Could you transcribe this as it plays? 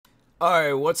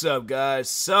Alright, what's up guys?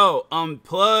 So,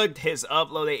 Unplugged has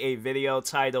uploaded a video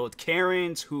titled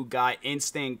Karens Who Got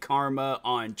Instant Karma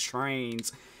on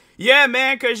Trains. Yeah,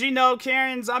 man, because, you know,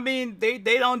 Karens, I mean, they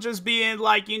don't just be in,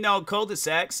 like, you know,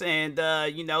 cul-de-sacs and,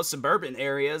 you know, suburban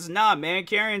areas. Nah, man,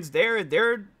 Karens,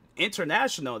 they're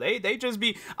international. They just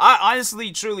be, I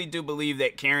honestly truly do believe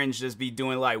that Karens just be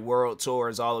doing like world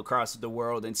tours all across the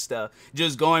world and stuff,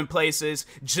 just going places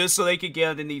just so they could get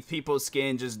underneath people's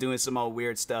skin, just doing some old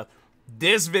weird stuff.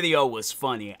 This video was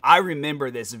funny. I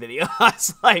remember this video. I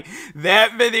was like,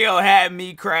 that video had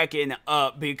me cracking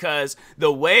up because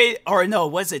the way, or no,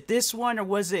 was it this one or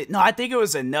was it? No, I think it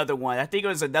was another one.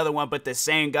 But the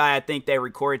same guy, I think they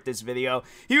recorded this video.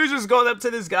 He was just going up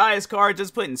to this guy's car,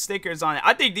 just putting stickers on it.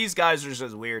 I think these guys are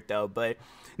just weird though, but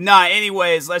nah,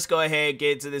 anyways, let's go ahead and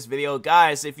get into this video.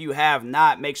 Guys, if you have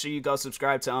not, make sure you go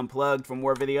subscribe to Unplugged for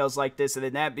more videos like this. And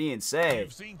then that being said,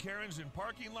 you've seen Karens in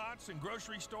parking lots, in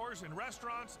grocery stores, in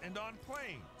restaurants, and on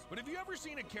planes. But have you ever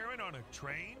seen a Karen on a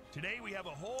train? Today we have a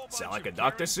whole bunch sound like of a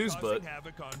Dr. Karens Seuss book. causing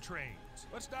havoc on trains.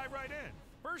 Let's dive right in.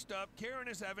 First up, Karen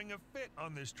is having a fit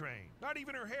on this train. Not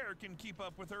even her hair can keep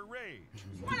up with her rage.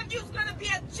 One of you's gonna be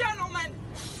a gentleman.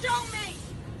 Show me.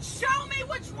 Show me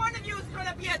which one of you is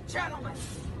gonna be a gentleman.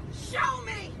 Show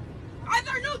me! Are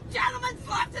there no gentlemen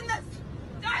left in this?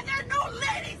 Are there no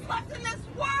ladies left in this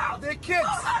world? They're kids.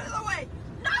 Move out of the way!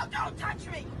 No, don't touch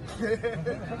me!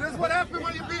 This is what happens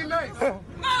when you're being nice.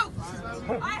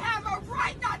 Move! I have a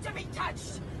right not to be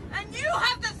touched, and you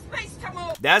have the space to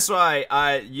move. That's why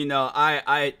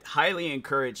I highly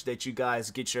encourage that you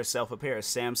guys get yourself a pair of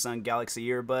Samsung Galaxy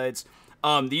earbuds.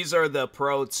 These are the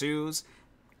Pro 2s.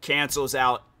 Cancels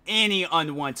out any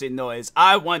unwanted noise.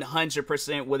 I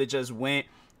 100% would have just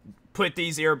put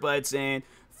these earbuds in,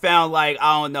 found like,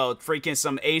 I don't know, freaking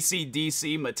some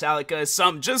AC/DC, Metallica,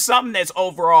 something that's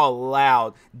overall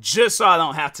loud, just so I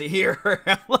don't have to hear her.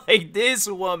 Like, this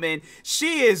woman,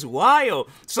 she is wild.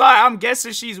 So I'm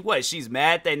guessing she's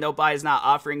mad that nobody's not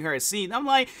offering her a seat. I'm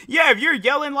like, yeah, if you're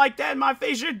yelling like that in my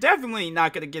face, you're definitely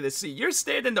not gonna get a seat. You're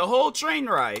standing the whole train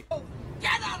ride.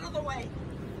 Get out of the way.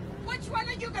 Which one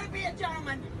are you gonna be a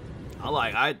gentleman? I'm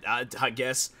like, I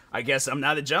guess I'm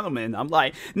not a gentleman. I'm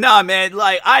like, nah, man,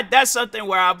 like, that's something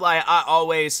where I'm like, I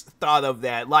always thought of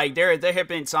that. Like, there have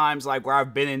been times, like, where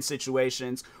I've been in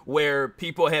situations where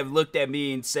people have looked at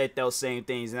me and said those same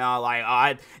things, and I'm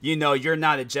like, you know, you're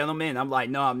not a gentleman. I'm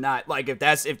like, no, I'm not. Like, if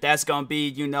that's gonna be,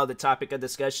 you know, the topic of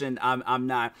discussion, I'm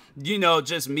not. You know,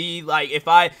 just me, like,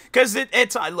 because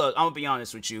look, I'm gonna be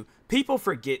honest with you. People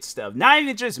forget stuff. Not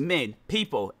even just men.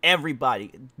 People.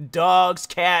 Everybody. Dogs,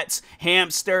 cats,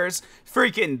 hamsters,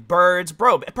 freaking birds.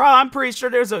 Bro, I'm pretty sure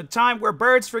there's a time where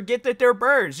birds forget that they're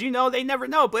birds. You know, they never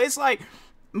know. But it's like,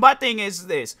 my thing is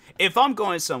this. If I'm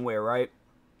going somewhere, right?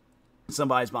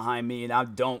 Somebody's behind me and I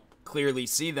don't clearly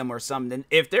see them or something.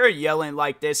 If they're yelling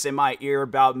like this in my ear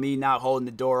about me not holding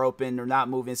the door open or not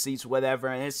moving seats, whatever.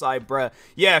 And it's like, bruh,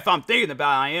 yeah, if I'm thinking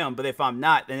about it, I am. But if I'm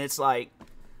not, then it's like,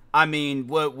 I mean,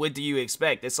 what do you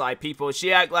expect? It's like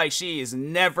she act like she has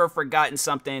never forgotten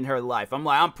something in her life. I'm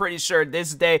like, I'm pretty sure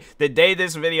the day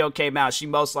this video came out, she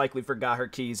most likely forgot her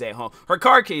keys at home. Her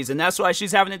car keys, and that's why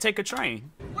she's having to take a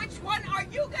train. Which one are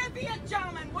you gonna be a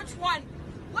gentleman? Which one?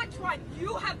 Which one?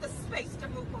 You have the space to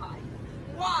move by.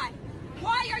 Why?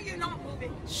 Why are you not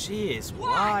moving? She is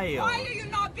Why? wild. Why are you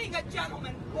not being a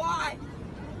gentleman? Why?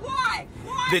 Why?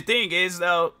 The thing is,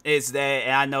 though, is that,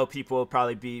 and I know people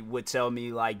would tell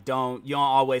me, like, you don't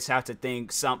always have to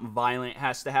think something violent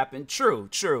has to happen. True.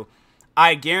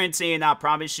 I guarantee and I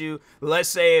promise you, let's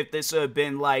say if this would have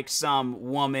been like some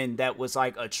woman that was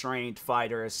like a trained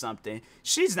fighter or something,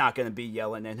 she's not going to be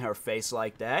yelling in her face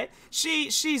like that.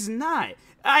 She's not.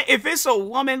 If it's a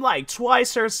woman like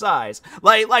twice her size,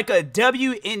 like a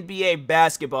WNBA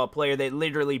basketball player that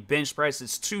literally bench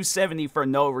presses 270 for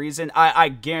no reason, I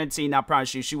guarantee and I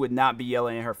promise you she would not be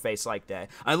yelling in her face like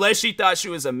that. Unless she thought she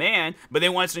was a man, but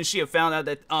then once she had found out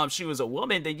that she was a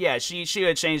woman, then yeah, she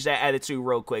would change that attitude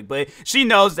real quick. But she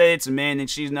knows that it's men and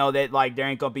she knows that like there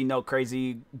ain't gonna be no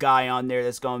crazy guy on there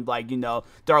that's gonna like, you know,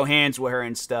 throw hands with her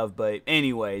and stuff. But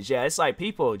anyways, yeah, it's like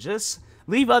people just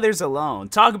leave others alone.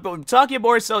 Talking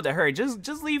more so to her.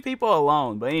 Just leave people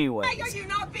alone. But anyway. Why are you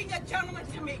not being a gentleman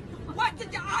to me? What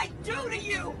did I do to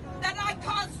you that I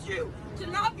caused you to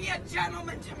not be a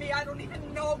gentleman to me? I don't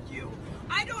even know you.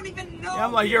 I don't even know yeah,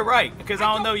 I'm like, you're right, because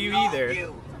I don't know you either.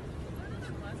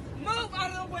 Move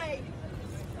out of the way.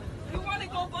 You want to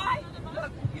go by?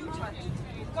 Look, you touch.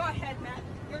 Go ahead, Matt.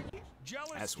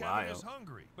 Jealous Kevin is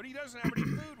hungry, but he doesn't have any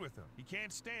food with him. He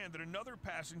can't stand that another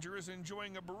passenger is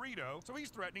enjoying a burrito, so he's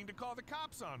threatening to call the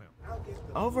cops on him.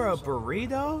 Over a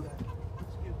burrito?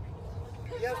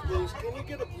 Yes, please. Can you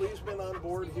get a policeman on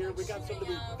board here? We got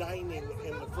somebody dining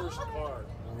in the first car.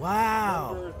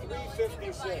 Wow. Number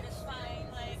 356.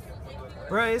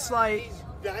 Bro, it's like... He's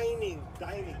dining.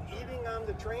 Eating on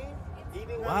the train?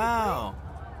 Wow.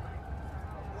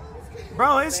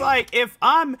 Bro, it's like, if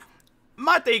I'm...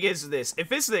 My thing is this.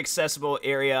 If it's an accessible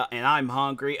area and I'm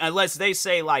hungry, unless they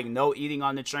say, like, no eating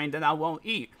on the train, then I won't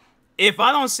eat. If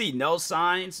I don't see no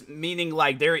signs, meaning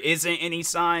like there isn't any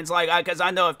signs, like, because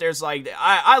I know if there's like,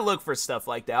 I look for stuff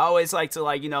like that. I always like to,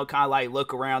 like, you know, kind of like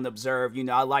look around, observe, you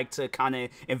know, I like to kind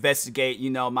of investigate, you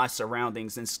know, my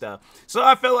surroundings and stuff. So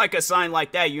I feel like a sign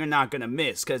like that you're not going to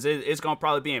miss, because it's going to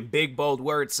probably be in big, bold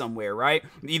words somewhere, right?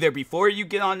 Either before you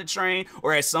get on the train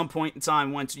or at some point in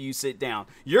time once you sit down.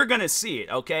 You're going to see it,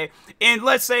 okay? And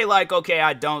let's say, like, okay,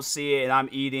 I don't see it and I'm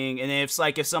eating, and it's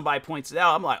like if somebody points it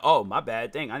out, I'm like, oh, my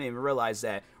bad, thing, I didn't even realize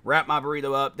that. Wrap my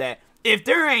burrito up. That if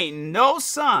there ain't no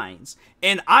signs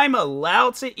and I'm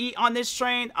allowed to eat on this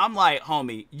train, I'm like,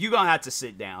 homie, you gonna have to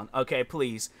sit down, okay?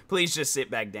 Please just sit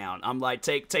back down. I'm like,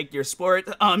 take your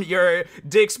your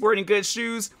Dick Sporting Goods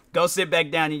shoes, go sit back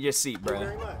down in your seat, bro.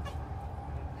 Very much.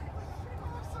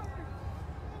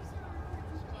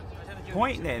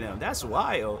 Pointing at him, that's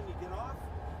wild. When you get off,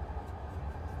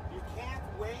 you can't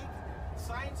wait.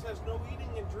 Sign says no eating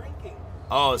and drinking.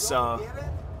 Oh, You so don't get it?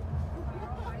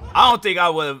 I don't think I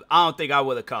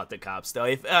would have caught the cops though.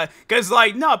 If cause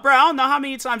like, no, bro, I don't know how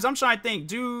many times I'm trying to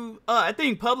think. I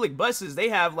think public buses, they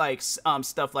have like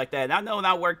stuff like that. And I know when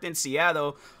I worked in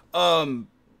Seattle,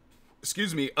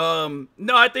 excuse me, no,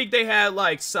 I think they had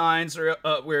like signs or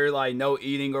where like no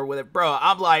eating or whatever. Bro,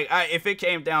 I'm like, if it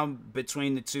came down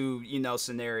between the two, you know,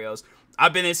 scenarios,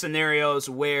 I've been in scenarios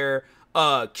where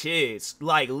kids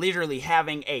like literally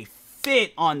having a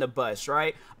fit on the bus,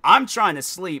 right? I'm trying to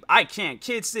sleep. I can't.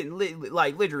 Kids sitting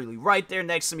like literally right there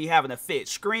next to me having a fit,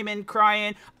 screaming,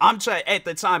 crying. I'm trying. At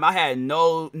the time, I had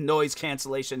no noise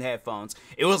cancellation headphones.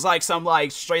 It was like some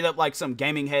like straight up like some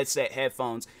gaming headset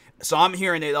headphones. So I'm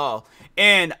hearing it all,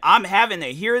 and I'm having to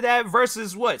hear that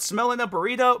versus what, smelling a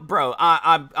burrito, bro.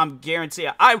 I'm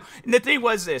guaranteed. And the thing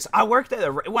was this: when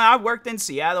I worked in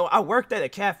Seattle, I worked at a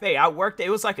cafe. It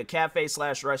was like a cafe /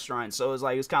 restaurant, so it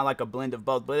was kind of like a blend of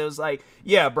both. But it was like,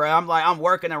 yeah, bro, I'm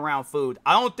working around food.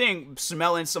 I don't think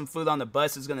smelling some food on the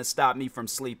bus is gonna stop me from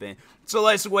sleeping. So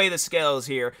let's weigh the scales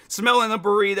here: smelling a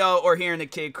burrito or hearing a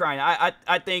kid crying.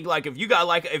 I think like if you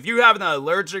have an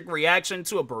allergic reaction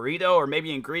to a burrito or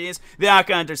maybe ingredients, then I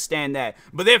can understand that.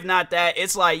 But if not that,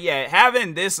 it's like, yeah,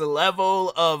 having this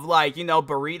level of like, you know,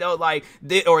 burrito like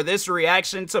or this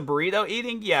reaction to burrito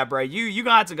eating, yeah, bro, you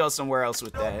gonna have to go somewhere else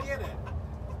with that. Don't get it.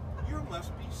 You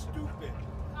must be stupid.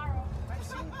 I've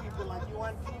seen people like you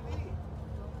on TV.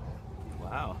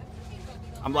 Wow.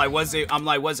 I'm like, was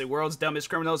it World's Dumbest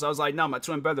Criminals? I was like, no, my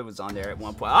twin brother was on there at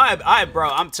one point. Bro,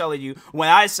 I'm telling you, when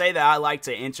I say that I like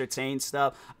to entertain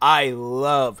stuff, I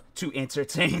love to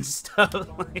entertain stuff.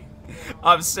 Like,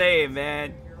 I'm saying,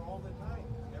 man. Here all the time.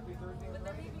 Every Thursday and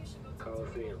Friday.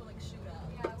 Coliseum.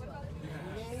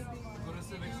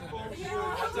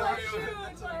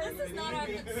 This is not our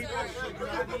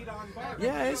concern. Eat on Bart.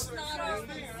 Yeah, it's... People should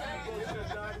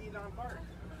not eat on Bart.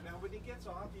 Now when he gets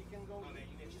off, he can go eat.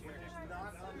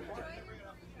 Not on Bart.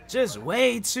 Just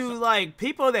way too, like,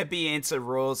 people that be into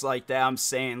rules like that, I'm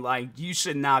saying, like, you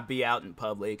should not be out in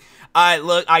public.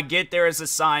 I get there is a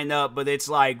sign up, but it's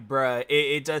like, bruh,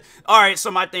 it does. Alright, so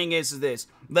my thing is this.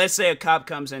 Let's say a cop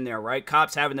comes in there, right?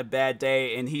 Cop's having a bad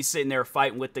day, and he's sitting there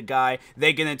fighting with the guy.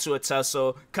 They get into a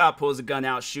tussle. Cop pulls a gun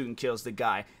out, shooting, kills the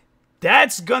guy.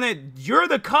 You're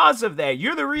the cause of that.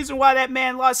 You're the reason why that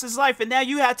man lost his life. And now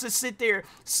you have to sit there,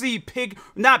 see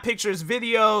not pictures,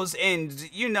 videos, and,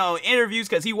 you know, interviews,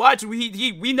 because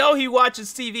we know he watches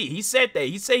TV. He said that.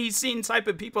 He said he's seen type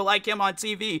of people like him on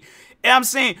TV. And I'm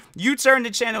saying, you turn the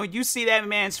channel, you see that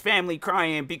man's family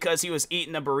crying because he was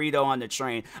eating a burrito on the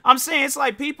train. I'm saying, it's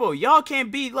like, people, y'all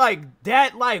can't be like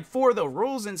that, like, for the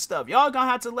rules and stuff. Y'all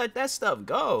gonna have to let that stuff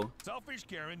go. Selfish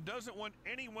Karen doesn't want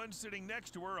anyone sitting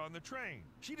next to her on the train.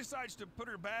 She decides to put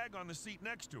her bag on the seat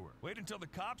next to her. Wait until the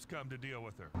cops come to deal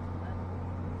with her.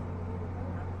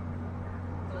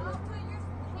 Don't put your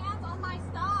hands on my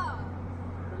stuff.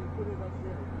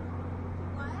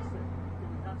 What?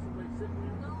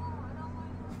 No, I don't want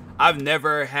to. I've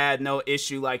never had no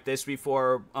issue like this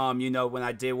before, you know, when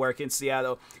I did work in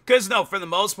Seattle. Because, no, for the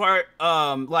most part,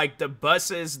 like, the bus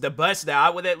that I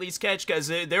would at least catch, because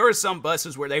there were some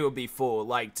buses where they would be full,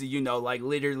 like, to, you know, like,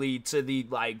 literally to the,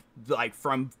 like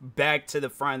from back to the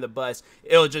front of the bus,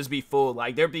 it'll just be full.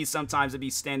 Like, there'd be sometimes it'd be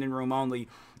standing room only.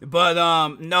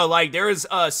 But no, like there was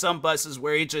some buses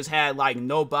where he just had like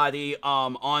nobody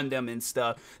on them and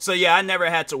stuff. So yeah, I never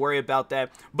had to worry about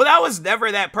that. But I was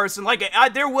never that person. Like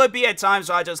there would be at times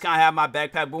where I just kind of have my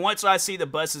backpack, but once I see the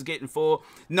buses getting full,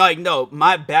 no,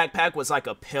 my backpack was like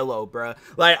a pillow, bro.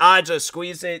 Like I just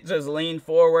squeeze it, just lean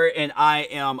forward, and I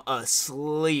am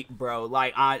asleep, bro.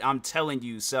 Like I'm telling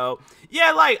you. So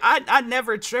yeah, like I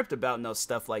never tripped about no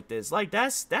stuff like this. Like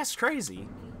that's crazy.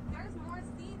 There's more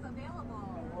seats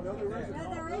available. No,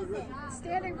 there isn't.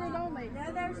 Standing room only.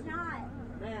 No, there's not.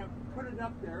 Ma'am, put it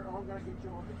up there or I'm going to get you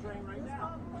off the train right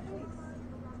now.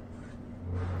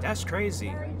 That's crazy.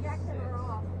 They're ejected her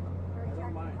off. They're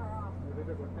ejecting her off.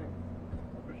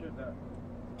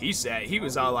 He said he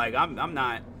was all like, I'm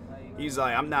not. He's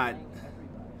like, I'm not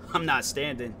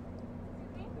standing.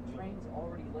 The train's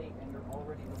already late and you're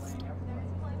already delaying everything.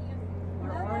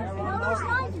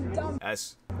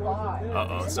 That's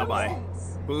somebody.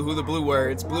 Who the blue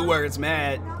words? Blue words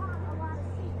mad. Not a lot of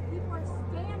seats. People are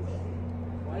standing.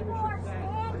 People are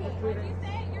standing. When you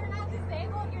say you're not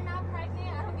disabled, you're not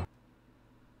pregnant,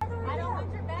 I don't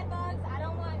want your bed bugs. I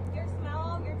don't want your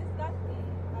smell. You're disgusting.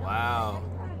 Wow.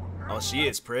 Oh, she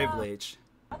is privileged.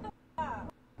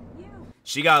 You.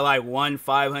 She got like one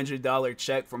 $500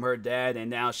 check from her dad,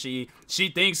 and now she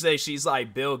thinks that she's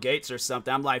like Bill Gates or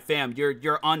something. I'm like, fam,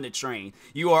 you're on the train.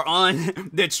 You are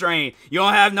on the train. You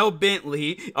don't have no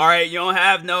Bentley, all right? You don't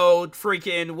have no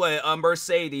freaking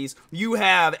Mercedes. You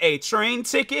have a train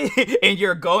ticket, and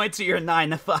you're going to your 9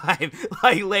 to 5.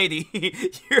 Like, lady,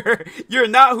 you're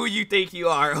not who you think you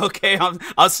are. Okay,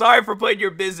 I'm sorry for putting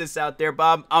your business out there,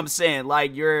 but I'm saying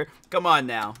like come on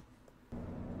now,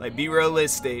 like be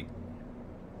realistic.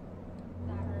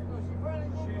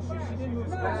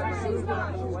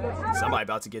 Somebody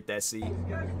about to get that seat. And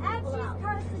she's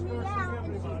cursing me out, and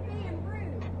she's being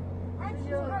rude. And she's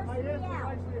cursing me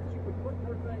out. If she would put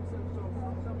her things in so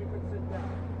somebody could sit down.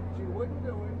 She wouldn't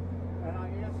do it, and I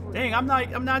asked for Dang,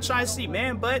 I'm not trying to see,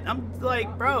 man, but I'm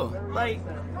like, bro, like,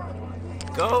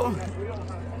 go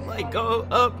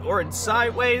up or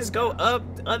sideways, go up,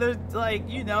 other, like,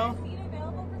 you know. Is a seat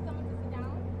available for someone to sit down?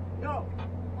 no.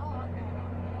 Oh, okay.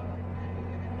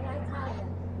 And I tell you,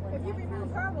 If you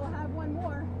remove her, we'll have one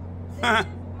more. This is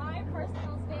my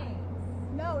personal space.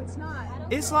 No, it's not.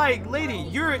 It's like, lady,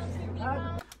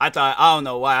 I don't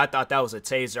know why I thought that was a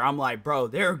taser. I'm like, bro,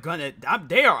 they're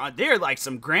like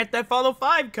some Grand Theft Auto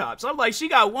 5 cops. I'm like, she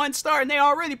got 1 star and they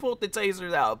already pulled the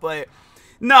tasers out. But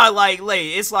no, like,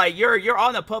 lady, it's like you're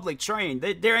on a public train.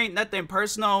 There ain't nothing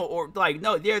personal or like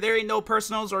there ain't no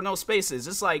personals or no spaces.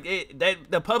 It's like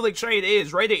the public train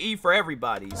is rated E for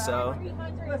everybody. So.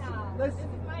 This is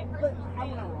my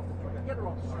personal space. Get her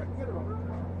off the street. Get her off.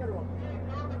 Get her off.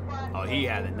 Oh, he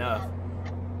had enough.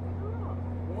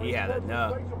 He had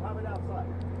enough. Rachel, have it outside.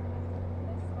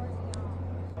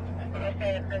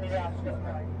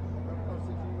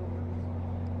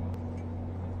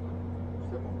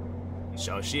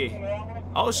 So she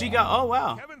got, oh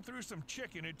wow. Kevin threw some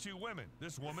chicken at 2 women.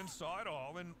 This woman saw it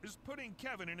all and is putting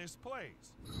Kevin in his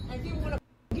place. I didn't want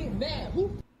to get mad.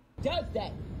 Who does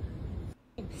that?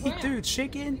 He threw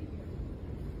chicken?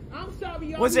 I'm sorry,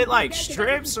 y'all. Was it like You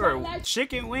strips or like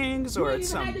chicken wings you or ain't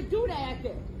even had to some do that out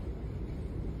there.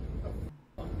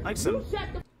 like You some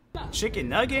shut the f up. chicken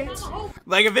nuggets?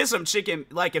 Like if it's some chicken,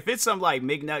 like if it's some like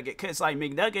McNugget, cause like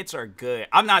McNuggets are good.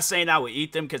 I'm not saying I would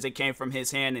eat them cause it came from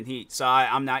his hand and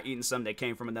I'm not eating something that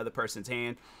came from another person's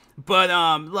hand. But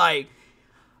like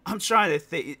I'm trying to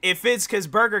think if it's cause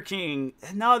Burger King,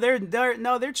 no, their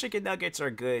chicken nuggets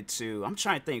are good too. I'm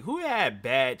trying to think who had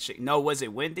bad chicken. No, was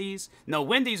it Wendy's? No,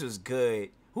 Wendy's was good.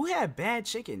 Who had bad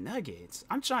chicken nuggets?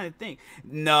 I'm trying to think.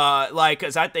 No, like,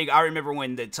 cause I remember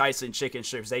when the Tyson chicken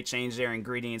strips, they changed their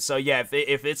ingredients. So yeah,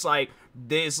 if it's like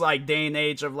this like day and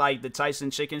age of like the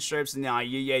Tyson chicken strips, nah,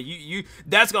 you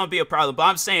that's gonna be a problem. But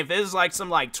I'm saying if it's like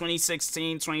some like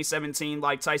 2016, 2017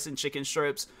 like Tyson chicken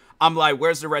strips, I'm like,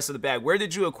 where's the rest of the bag? Where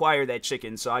did you acquire that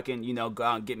chicken so I can, go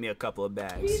out and get me a couple of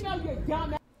bags? You know you're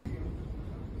dumb.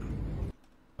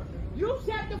 You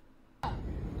shut the f up.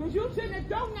 Because you shouldn't have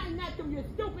done nothing at them, you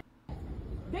stupid.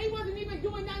 They wasn't even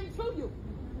doing nothing to you.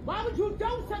 Why would you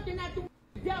do something at them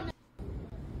down there?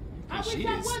 I wish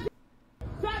I wasn't.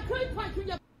 So I could punch you in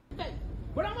your face.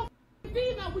 But I'm a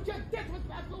female with your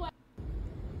disrespectful ass.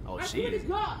 Oh, I she swear to is.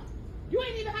 God. You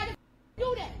ain't even had to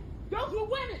do that. Those were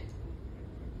women.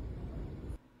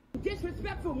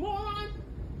 Disrespectful moron.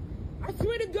 I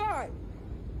swear to God.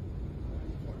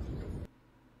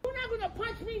 You're not gonna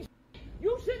punch me.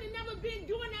 You should have never been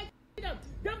doing that.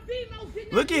 The females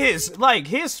didn't. Look at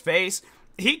his face.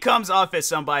 he comes off as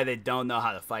somebody that don't know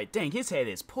how to fight. Dang, his head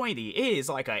is pointy. It is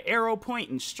like an arrow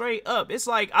pointing straight up. It's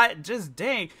like,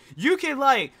 dang, you can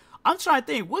like, I'm trying to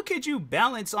think, what could you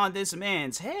balance on this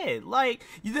man's head? Like,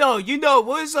 you know,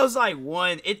 what is those like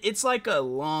it's like a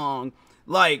long,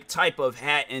 like type of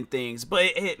hat and things,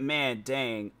 but man,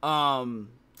 dang,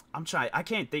 I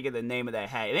can't think of the name of that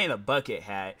hat. It ain't a bucket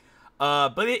hat.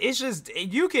 But it's just,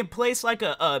 you can place like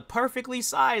a perfectly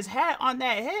sized hat on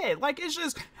that head. Like, it's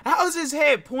just, how is his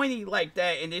head pointy like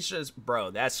that? And it's just,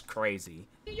 bro, that's crazy.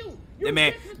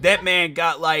 That man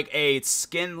got like a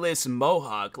skinless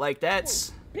mohawk. Like,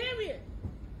 that's... Period.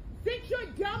 Sit your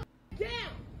dumb down.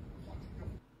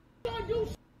 Don't do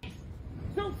shit.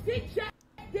 So sit your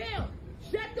down.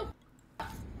 Shut the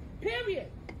up. Period.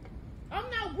 I'm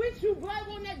not with you, blood,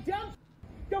 on that dumb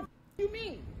shit. The you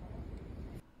mean?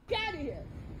 Out of here.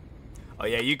 Oh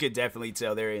yeah, you could definitely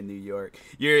tell they're in New York.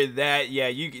 You're that,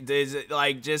 yeah. There's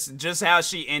like just how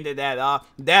she ended that off.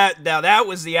 That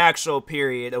was the actual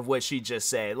period of what she just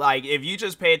said. Like, if you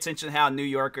just pay attention to how New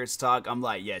Yorkers talk, I'm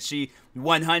like, yeah, she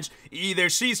 100. Either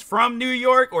she's from New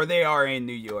York or they are in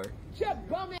New York. Shut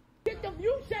bum ass.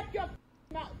 You shut your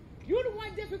mouth. You the one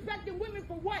disrespecting women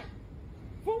for what?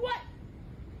 For what?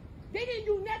 They didn't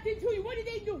do nothing to you. What did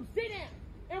they do? Sit down.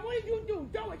 And what did you do?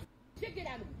 Throw a chicken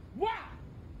at them. Why?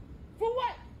 For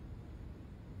what?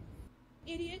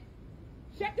 Idiot.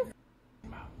 Shut the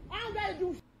mouth. I don't gotta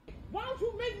do shit. Why don't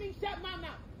you make me shut my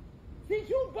mouth? Since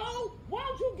you bold, why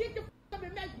don't you get the up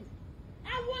and make me?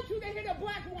 I want you to hit a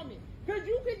black woman. Because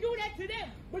you can do that to them.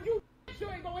 But you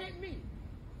sure ain't gonna hit me.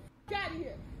 Get out of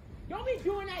here. Don't be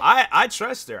doing that. I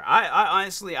trust her. I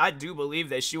honestly, I do believe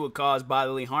that she would cause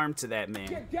bodily harm to that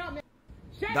man.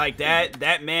 Like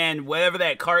that man, whatever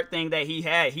that cart thing that he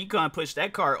had, he gonna push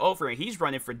that cart over and he's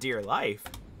running for dear life.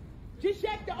 Just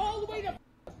shut the all the way to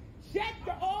shut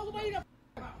the all the way to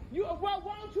you. Well,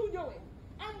 why don't you do it?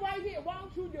 I'm right here. Why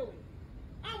don't you do it?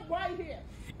 I'm right here.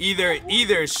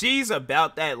 Either she's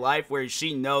about that life where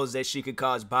she knows that she could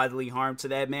cause bodily harm to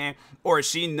that man, or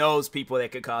she knows people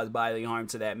that could cause bodily harm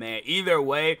to that man. Either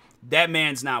way, that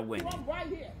man's not winning. I'm right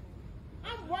here.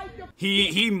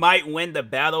 He might win the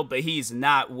battle, but he's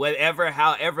not.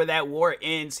 However that war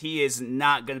ends, he is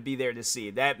not gonna be there to see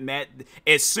it. That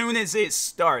as soon as it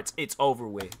starts, it's over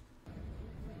with.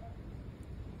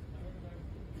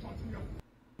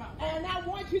 And I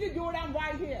want you to do it. I'm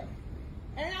right here.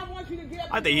 And I want you to get up.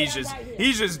 I think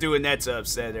he's just doing that to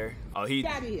upset her. Oh, get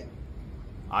out of here.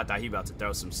 I thought he about to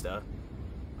throw some stuff.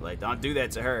 Like, don't do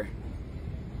that to her.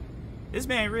 This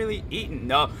man really eating?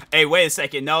 No. Hey, wait a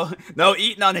second. No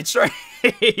eating on the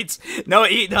trains. No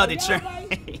eating on the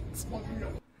trains.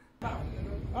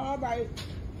 All right.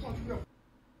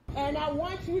 And I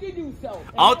want you to do so.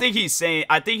 I don't think he's saying.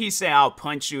 I think he's saying I'll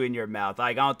punch you in your mouth.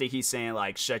 Like, I don't think he's saying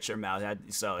like shut your mouth.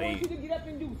 So I want you to get up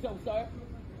and do so, sir.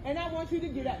 And I want you to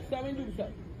get up, sir, and do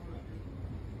so.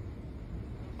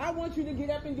 I want you to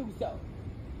get up and do so.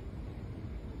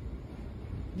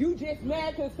 You just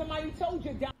mad because somebody told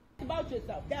you down about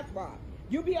yourself. That's why.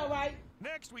 You be all right.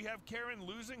 Next, we have Karen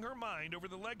losing her mind over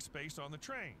the leg space on the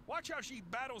train. Watch how she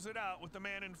battles it out with the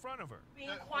man in front of her.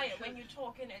 Being quiet when you're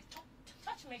talking and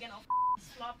touch me again, I'll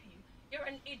slap you. You're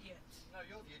an idiot. No,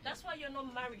 you're the idiot. That's why you're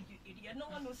not married, you idiot.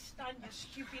 No one will stand your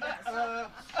stupid ass.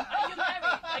 Are you married?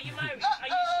 Are you married?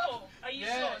 Are you sure? Are you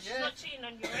sure? She's not cheating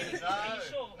on you or anything. Are you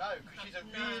sure? No, because she's a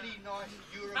really nice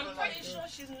Yoruba I'm pretty sure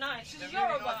she's nice. She's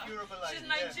Yoruba. Really nice she's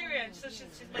Nigerian, so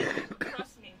she's my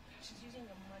trust me. She's using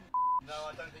your money.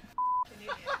 No, I don't think.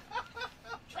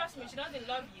 Trust me, she doesn't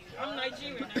love you. I'm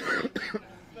Nigerian.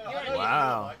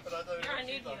 Wow. You're an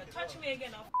idiot. Touch me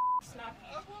again, I'll slap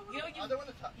you. I don't want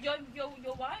to touch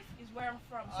your wife is where I'm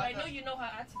from, so I know you know her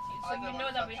attitude. So you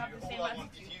know that we have the same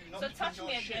attitude. So touch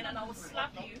me again and I will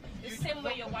slap you the same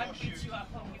way your wife beats you at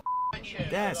home.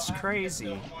 That's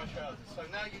crazy. So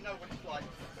now you know what it's like.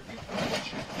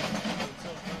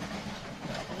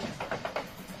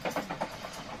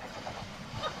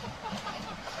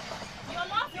 You're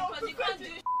laughing because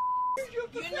you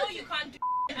can't do you know you can't do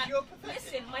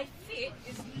listen, my feet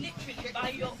is literally by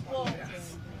your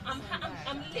balls.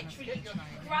 I'm literally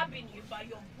grabbing you by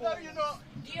your balls. No, you're not.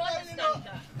 Do you understand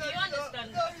that? Do you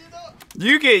understand that? No, you're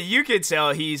not. You can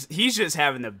tell he's just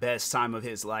having the best time of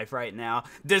his life right now.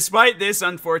 Despite this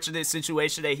unfortunate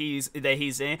situation that he's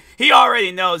in, he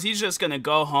already knows he's just gonna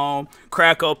go home,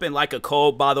 crack open like a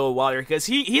cold bottle of water, because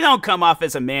he don't come off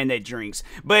as a man that drinks.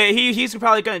 But he's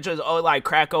probably gonna just like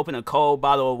crack open a cold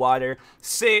bottle of water,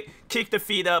 sit, kick the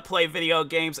feet up, play video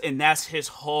games, and that's his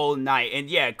whole night. And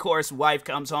yeah, of course, wife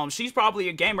comes home. She's probably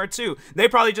a gamer too. They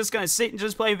probably just gonna sit and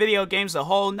just play video games the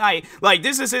whole night. Like,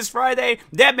 this is his Friday.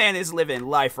 That man is living living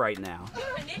life right now.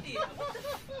 You're an idiot.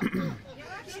 You're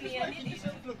actually an idiot.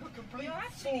 You're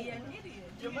actually an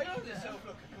idiot. You're making yourself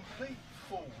look a complete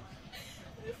fool.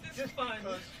 This is Just fun.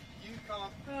 because you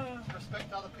can't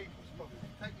respect other people's property.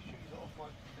 Take your shoes off my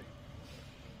feet.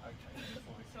 Okay, that's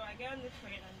fine. So I get on the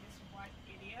train and this white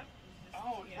idiot.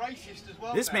 Oh, it's racist as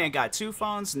well. This now. man got 2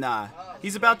 phones? Nah.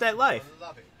 He's about that life. I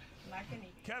love it. Like an idiot.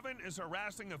 Kevin is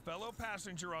harassing a fellow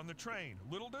passenger on the train.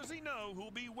 Little does he know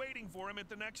who'll be waiting for him at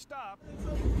the next stop.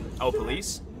 Oh,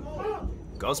 police?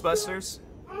 Ghostbusters?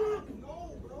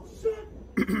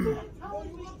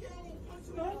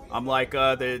 I'm like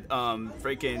the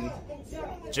freaking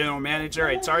general manager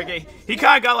at Target. He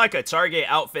kind of got like a Target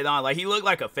outfit on. Like he looked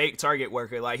like a fake Target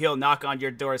worker. Like he'll knock on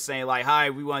your door saying like, "Hi,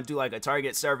 we want to do like a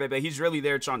Target survey," but he's really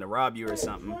there trying to rob you or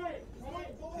something.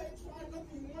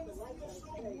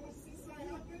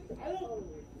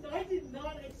 I did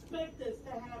not expect this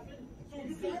to happen.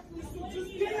 Just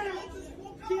get out!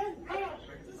 Get out!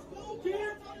 Get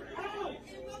out!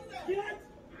 Get out!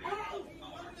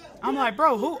 I'm like,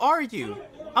 bro, who are you?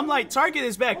 I'm like, Target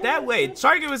is back that way.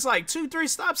 Target was like 2-3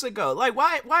 stops ago. Like,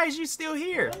 why is you still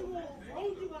here?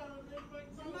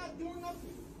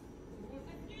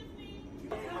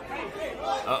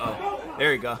 Uh-oh.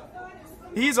 There you go.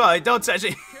 He's all like, don't touch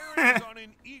it. Karen's on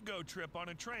an ego trip on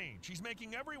a train. She's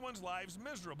making everyone's lives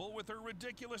miserable with her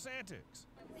ridiculous antics.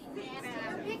 You're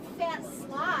a big fat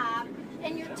slob,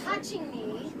 and you're touching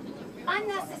me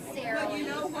unnecessarily. Well, you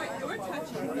know what? You're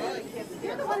touching me.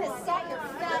 You're the one that sat your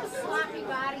fat, sloppy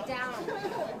body down.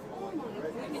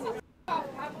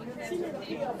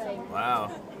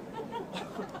 Wow.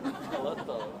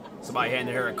 Somebody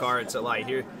handed her a card to like,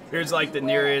 here's like the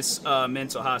nearest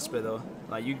mental hospital.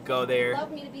 Like you can go there.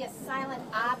 Love me to be a silent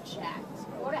object.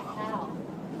 Go to hell.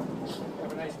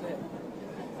 Have a nice day.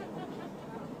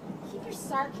 Keep your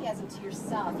sarcasm to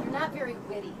yourself. You're not very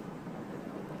witty.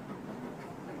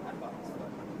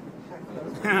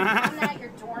 I'm not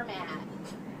your doormat.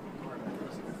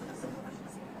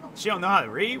 She don't know how to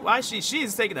read. Why is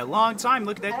she's taking a long time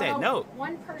looking at that note.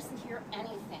 One person hear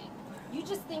anything. You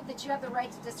just think that you have the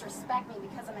right to disrespect me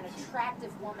because I'm an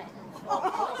attractive woman.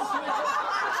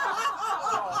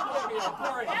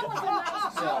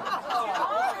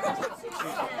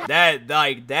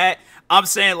 That I'm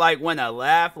saying, like, when a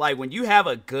laugh, like when you have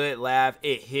a good laugh,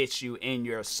 it hits you in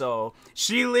your soul.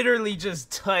 She literally just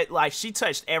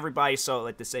touched everybody's soul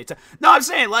at the same time. No, I'm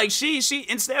saying, like, she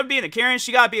instead of being a Karen,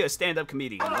 she gotta be a stand-up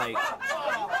comedian. Like,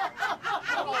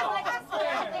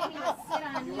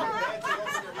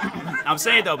 I'm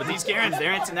saying though, but these Karens,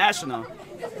 they're international.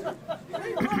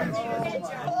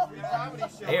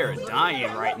 They're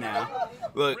dying right now.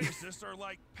 Look. Racists are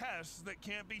like pests that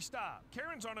can't be stopped.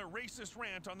 Karen's on a racist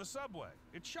rant on the subway.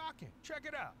 It's shocking. Check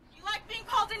it out. You like being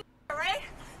called a right?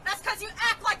 That's because you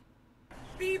act like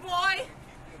B-boy.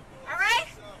 All right?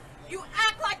 You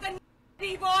act like the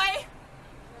B-boy.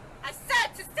 I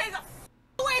said to stay the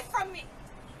away from me.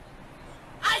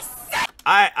 I said.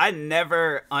 I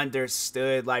never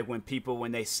understood like when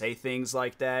they say things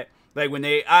like that. Like when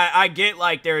I get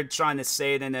like they're trying to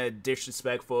say it in a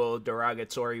disrespectful,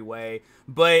 derogatory way,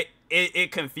 but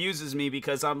it confuses me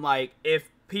because I'm like, if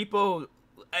people,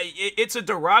 it's a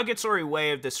derogatory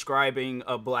way of describing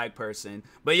a black person.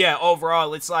 But yeah,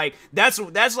 overall, it's like, that's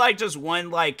like just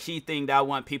one like key thing that I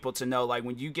want people to know. Like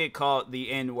when you get called the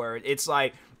N-word, it's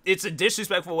like, it's a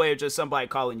disrespectful way of just somebody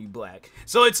calling you black.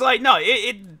 So it's like, no,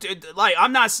 like,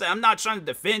 I'm not trying to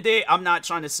defend it. I'm not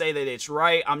trying to say that it's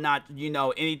right. I'm not,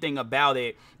 anything about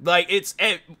it. Like, it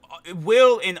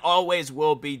will and always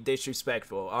will be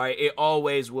disrespectful. All right. It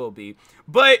always will be.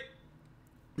 But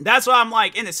that's why I'm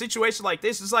like, in a situation like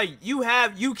this, it's like, you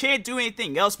can't do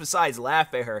anything else besides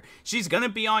laugh at her. She's gonna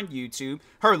be on YouTube.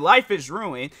 Her life is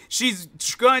ruined. She's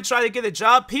gonna try to get a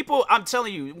job. People, I'm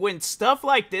telling you, when stuff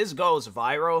like this goes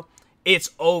viral, it's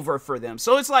over for them.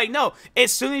 So it's like, no,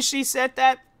 as soon as she said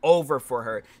that, over for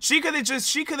her. She could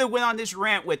have went on this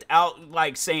rant without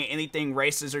like saying anything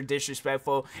racist or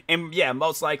disrespectful, and yeah,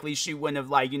 most likely she wouldn't have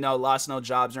like lost no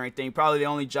jobs or anything. Probably the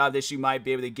only job that she might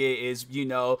be able to get is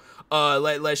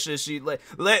let's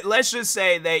just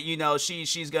say that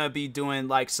she's gonna be doing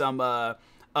like some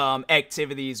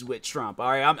activities with Trump. All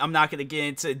right, I'm not gonna get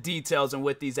into details on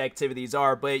what these activities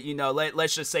are, but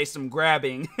let's just say some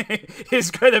grabbing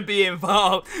is gonna be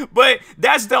involved. But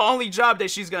that's the only job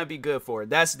that she's gonna be good for.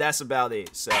 That's about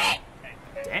it. So,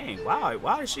 dang, wow,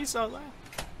 why is she so loud?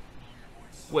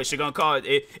 What she gonna call it?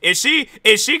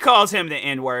 If she calls him the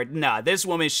N-word, nah, this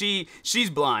woman she's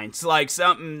blind. It's like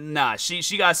something. Nah,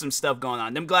 she got some stuff going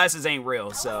on. Them glasses ain't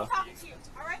real. So.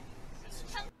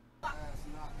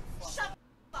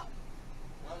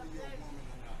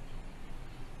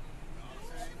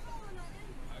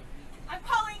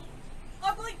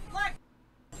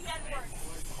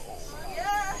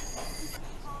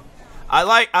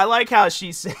 I like how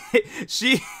she said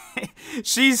she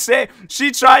said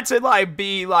she tried to like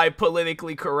be like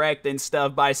politically correct and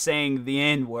stuff by saying the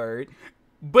N-word.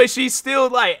 But she still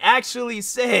like actually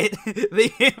said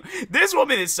this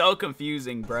woman is so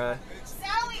confusing, bruh.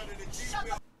 Sally, shut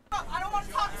the f up. I don't want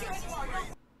to talk to you anymore.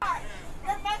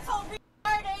 You're mental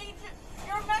retarded age.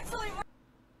 You're mentally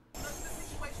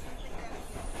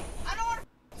I don't want to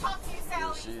talk to you,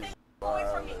 Sally. Stay away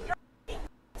from me.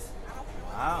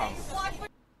 Wow.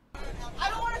 I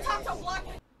don't want to talk to a black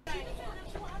man.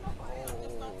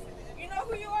 You know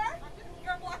who you are?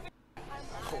 You're a black man.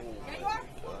 Yeah, you are?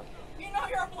 You know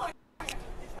you're a black man.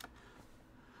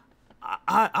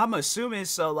 I'm assuming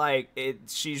so. Like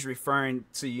she's referring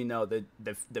to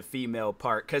the female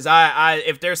part. Cause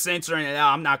if they're censoring it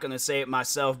out, I'm not gonna say it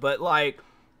myself. But like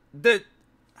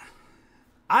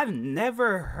I've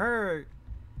never heard.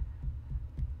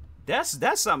 That's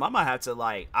something I'm gonna have to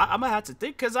like. I'm gonna have to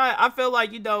think. Cause I feel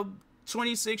like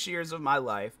 26 years of my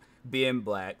life being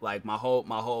black, like my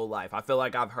whole life, I feel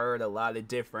like I've heard a lot of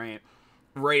different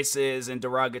races and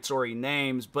derogatory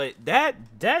names, but that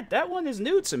one is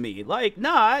new to me. Like,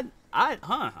 nah, all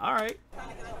right.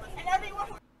 And everyone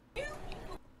who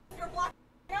you're black,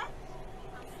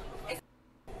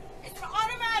 it's an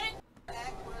automatic.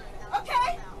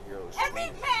 Okay?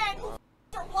 Every man who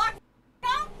you're black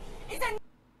is a.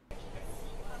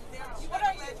 What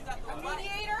are you? A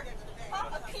mediator?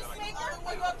 Huh? A peacemaker?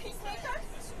 Are you a peacemaker?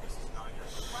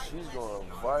 She's going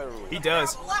viral. He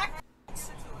does.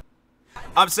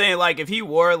 I'm saying, like, if he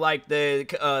wore like the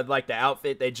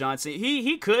outfit that John Cena,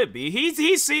 he could be.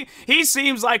 He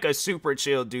seems like a super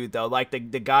chill dude though. Like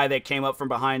the guy that came up from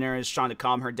behind her and is trying to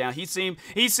calm her down. He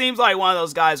seems like one of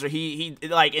those guys where he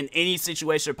like in any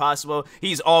situation possible,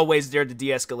 he's always there to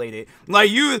de-escalate it.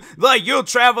 You'll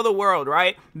travel the world,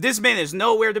 right? This man is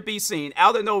nowhere to be seen.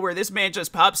 Out of nowhere, this man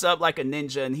just pops up like a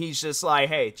ninja, and he's just like,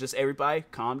 hey, just everybody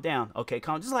calm down, okay?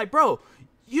 Calm. Just like, bro.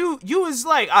 You was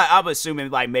like, I'm assuming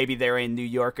like maybe they're in New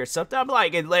York or something. I'm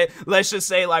like, let's just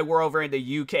say like we're over in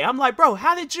the UK. I'm like, bro,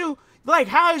 how is you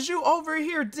over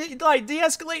here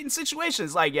de-escalating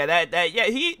situations? Like, yeah,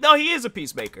 he is a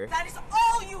peacemaker. That is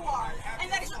all you are,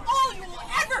 and that is all you will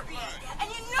ever be. And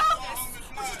you know this,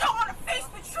 but you don't want to face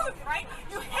the truth, right?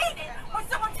 You hate it when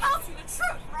someone tells you the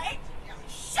truth, right?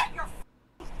 Shut your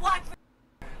black.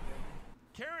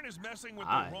 Karen is messing with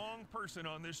the wrong person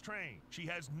on this train. She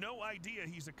has no idea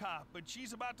he's a cop, but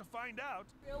she's about to find out.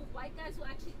 Real white guys will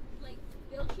actually, like,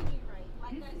 they'll treat me right.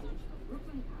 White guys don't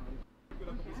treat me.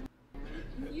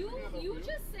 You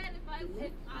just said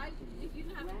if you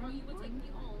didn't have a car, you would take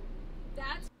me home.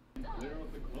 That's up.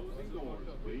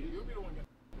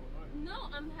 No,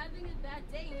 I'm having a bad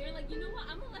day, and you're like, you know what?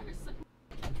 I'm gonna let her suck my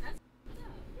dick. That's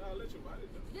up.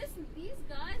 These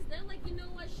guys, they're like, you know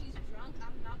what? She's drunk.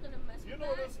 I'm not gonna mess with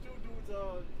her. Those two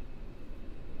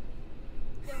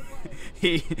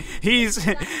dudes,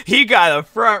 he got a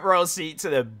front row seat to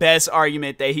the best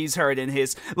argument that he's heard in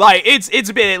his like.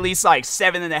 It's been at least like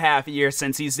 7.5 years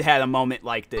since he's had a moment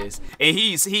like this, and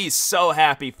he's so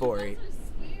happy for it.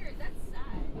 That's sad.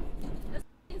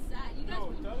 That's sad. You guys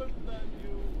tell them that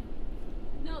you.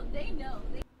 No, they know.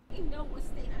 They know what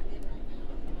state I'm in right now.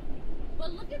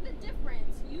 But look at the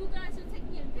difference. You guys are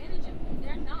taking advantage of me.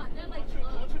 They're not. They're like,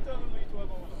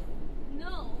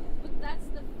 no, but that's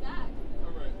the fact.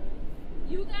 All right.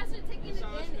 You guys are taking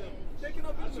advantage. Taking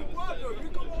up your brother. You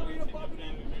come over here, Bobby.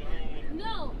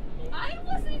 No, I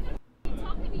wasn't even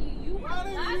talking to you. You were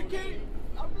laughing.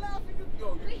 I'm laughing at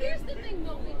you. But here's the thing,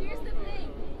 though. Here's the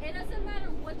thing. It doesn't matter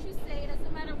what you say. It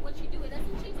doesn't matter what you do. It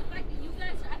doesn't change the fact that you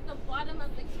guys are at the bottom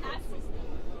of the caste system.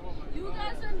 You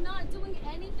guys are not doing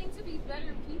anything to be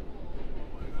better people.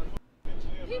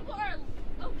 People are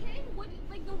okay. What?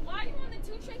 Like, then why are you on the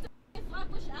 2 trains of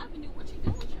Flatbush Avenue? What you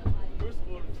doing with your life? First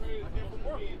of all, the train is different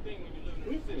for anything when you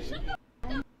live in the city. Shut the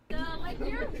f up. Like,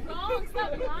 you're wrong.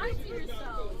 Stop lying to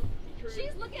yourself.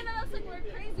 She's looking at us like we're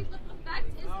crazy, but the fact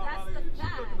is that's the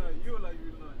fact. You like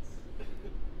you're nuts.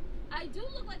 I do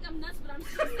look like I'm nuts, but I'm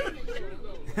still saying the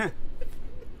truth.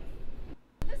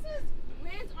 This is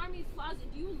Rand's Army Plaza.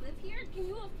 Do you live here? Can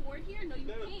you afford here? No, you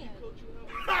can't.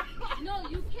 No,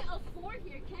 you can't afford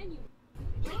here, can you?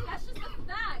 Like, that's just a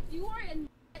fact. You are in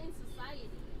society.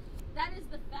 That is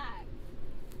the fact.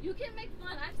 You can make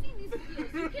fun. I've seen these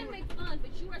videos. You can make fun,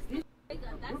 but you are still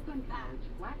that's the fact.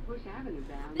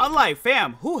 I'm like,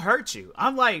 fam, who hurt you?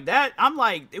 I'm like,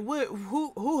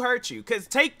 who hurt you? Because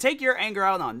take your anger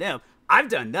out on them. I've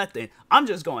done nothing. I'm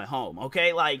just going home,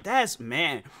 okay? Like, that's,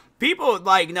 man. People,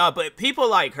 like, no, but people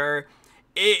like her,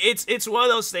 it's one of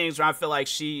those things where I feel like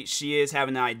she is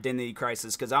having an identity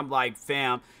crisis, because I'm like,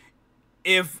 fam,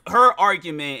 if her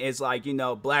argument is like, you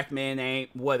know, black men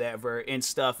ain't whatever and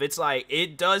stuff, it's like,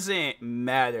 it doesn't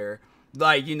matter.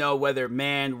 Like, you know, whether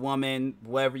man, woman,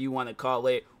 whatever you want to call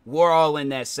it, we're all in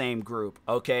that same group,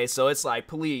 okay? So it's like,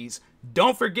 please,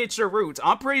 don't forget your roots.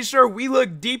 I'm pretty sure we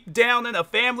look deep down in a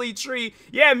family tree.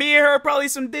 Yeah, me and her are probably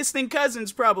some distant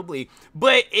cousins, probably.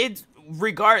 But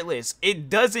regardless, it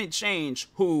doesn't change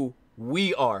who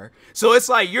we are. So it's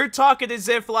like, you're talking as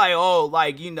if like, oh,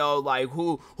 like, you know, like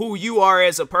who you are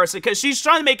as a person, because she's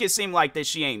trying to make it seem like that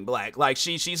she ain't black, like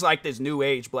she's like this new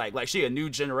age black, like she a new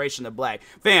generation of black.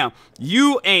 Fam,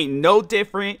 you ain't no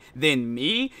different than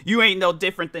me. You ain't no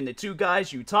different than the two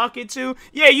guys you talking to.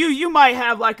 Yeah, you might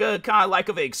have like a kind of like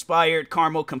of an expired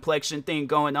caramel complexion thing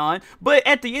going on, but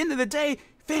at the end of the day,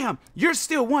 fam, you're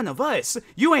still one of us.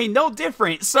 You ain't no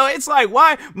different. So it's like,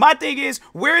 why? My thing is,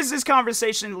 where is this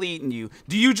conversation leading you?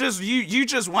 Do you just you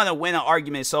just want to win an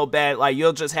argument so bad? Like,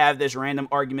 you'll just have this random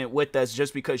argument with us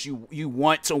just because you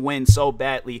want to win so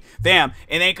badly? Fam,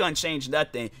 it ain't gonna change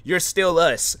nothing. You're still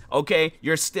us, okay?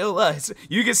 You're still us.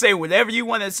 You can say whatever you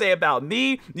want to say about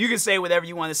me. You can say whatever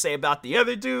you want to say about the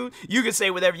other dude. You can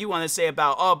say whatever you want to say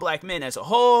about all black men as a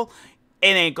whole.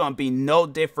 It ain't gonna be no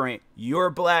different. You're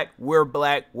black,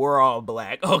 we're all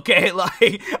black, okay?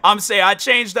 Like, I'm saying, I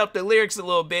changed up the lyrics a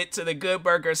little bit to the Good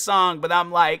Burger song, but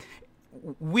I'm like,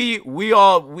 we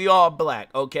all black,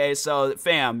 okay? So,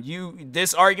 fam,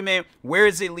 this argument, where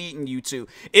is it leading you to?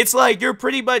 It's like, you're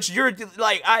pretty much,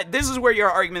 this is where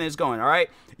your argument is going, all right?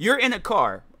 You're in a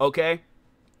car, okay?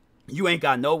 You ain't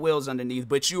got no wheels underneath,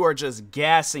 but you are just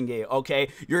gassing it, okay?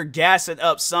 You're gassing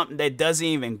up something that doesn't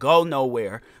even go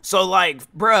nowhere. So, like,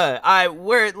 bruh,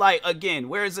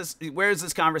 where is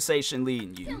this conversation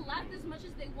leading you? They can laugh as much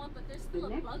as they want, but there's still a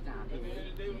bug on it.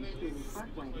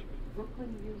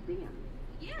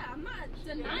 Yeah, I'm not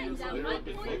denying that. My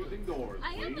point,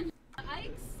 I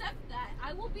accept that.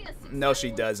 I will be a success. No,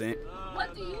 she doesn't.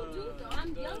 What do you do, though?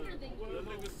 I'm younger than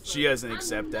you. She doesn't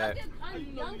accept that. I'm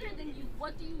younger than you.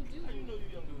 What do you do?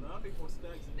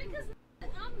 Because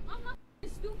I'm not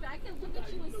stupid. I can look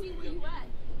at you and see where you at.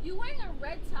 You wearing a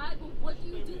red tie, but what do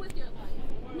you do with your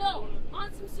life? No,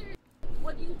 on some serious,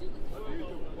 what do you do with your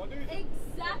life?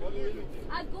 Exactly.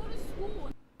 I go to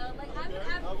school. Like, I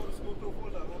go to school too.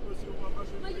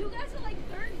 But you guys are like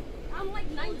 30. I'm like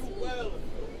 19.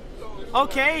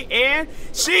 Okay, and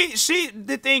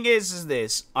the thing is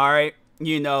this, all right?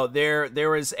 You know, there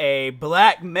was a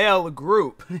black male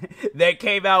group that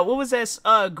came out. What was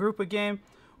that group again?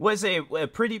 Was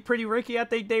it Pretty Ricky? I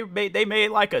think they made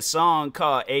like a song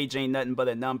called "Age Ain't Nothing But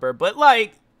a Number." But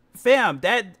like, fam,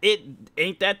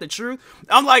 ain't that the truth?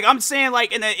 I'm saying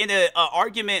like in a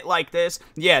argument like this,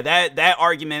 yeah, that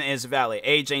argument is valid.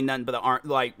 Age ain't nothing but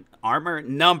a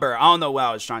number. I don't know what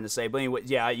I was trying to say, but anyway,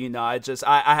 yeah, you know, I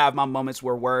have my moments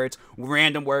where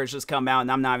random words just come out,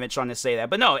 and I'm not even trying to say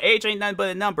that. But no, age ain't nothing but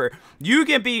a number. You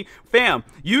can be, fam,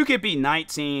 you could be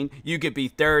 19, you could be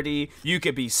 30, you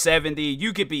could be 70,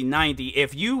 you could be 90.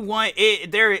 If you want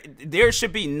it, there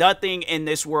should be nothing in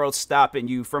this world stopping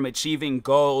you from achieving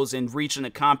goals and reaching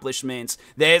accomplishments.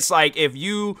 That it's like, if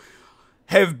you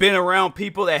have been around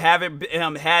people that haven't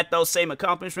had those same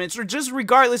accomplishments, or just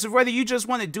regardless of whether you just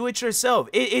want to do it yourself,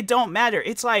 it don't matter.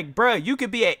 It's like, bruh, you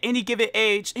could be at any given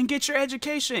age and get your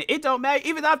education. It don't matter.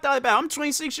 Even I've thought about, I'm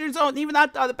 26 years old, and even I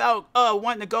thought about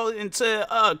wanting to go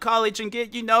into college and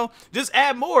get, you know, just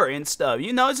add more and stuff.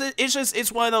 You know,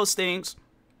 it's one of those things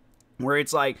where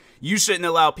it's like, you shouldn't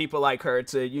allow people like her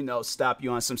to, you know, stop you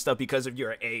on some stuff because of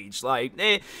your age. Like,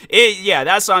 yeah,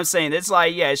 that's what I'm saying. It's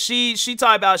like, yeah, she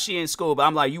talked about she in school, but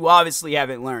I'm like, you obviously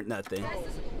haven't learned nothing.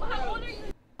 How old are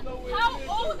you? How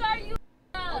old are you?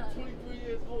 I'm 23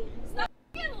 years old. Stop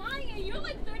fucking lying. You're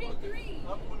like 33.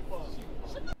 I'm 25.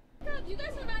 Shut the fuck up. You guys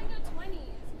are not in your 20s.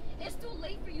 It's too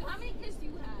late for you. How many kids do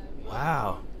you have?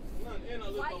 Wow. Why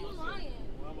are you lying?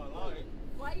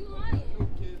 Why are you lying?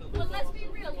 But let's be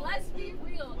real. Let's be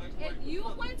real. If you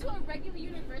went to a regular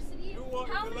university,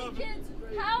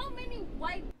 how many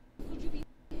white would you be?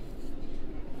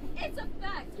 It's a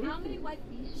fact. How many white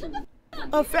people? Shut the fuck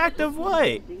up. A fact of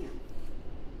what?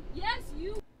 Yes,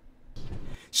 you.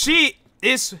 She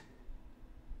is.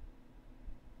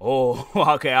 Oh,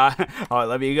 okay. All right,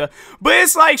 let me go. But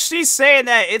it's like, she's saying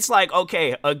that, it's like,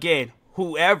 okay, again,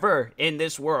 whoever in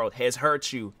this world has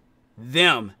hurt you,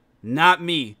 them, not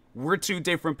me. We're two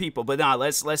different people. But nah,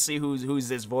 let's see who's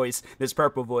this voice, this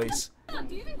purple voice.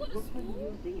 Do you even go to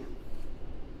school?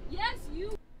 Yes,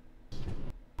 you.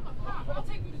 I'll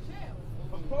take you to jail.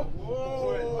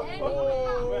 Whoa. You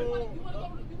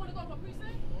want to go to a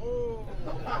precinct?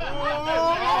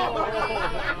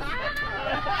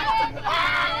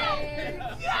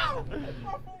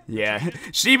 Yeah,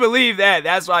 she believed that.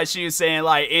 That's why she was saying,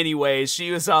 like, anyways,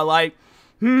 she was all like,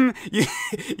 you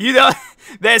know,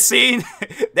 that scene,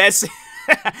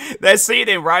 that scene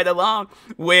in Ride Along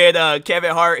with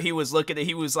Kevin Hart, he was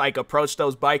like approached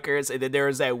those bikers, and then there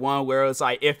was that one where it was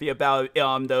like iffy about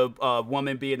the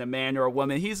woman being a man or a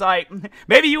woman. He's like,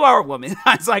 maybe you are a woman.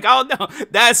 I was like, I don't know.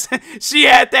 She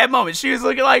had that moment. She was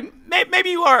looking like,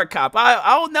 maybe you are a cop.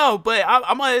 I don't know, but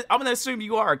I'm gonna assume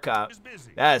you are a cop.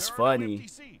 That's funny.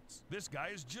 This guy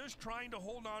is just trying to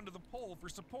hold on to the pole for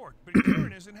support, but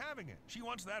Karen isn't having it. She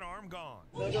wants that arm gone.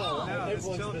 No, it's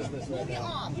business right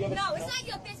now. No, it's not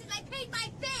your business. I paid my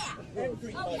fare.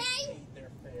 Okay?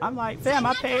 I'm like, fam,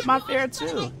 I paid my fare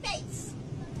too.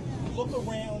 Look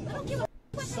around. I don't give a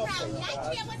what's around me.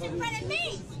 I care what's in front of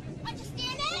me.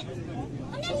 Understand that?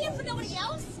 I'm not here for nobody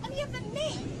else. I'm here for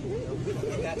me.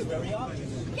 And that's very obvious.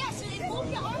 Yes, and then move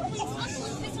your arm, please, up a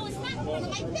little bit so it's not in front of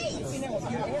my face.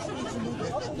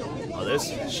 Oh,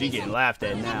 she getting laughed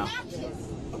at now.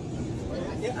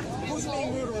 Who's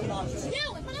being rude or obnoxious? You, if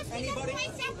I don't Anybody?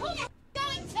 who the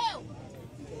going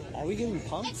to? Are we getting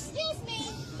pumped? Excuse me,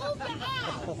 move your arm.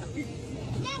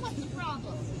 Now what's the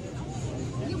problem?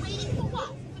 You waiting for what?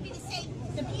 For me to say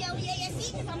the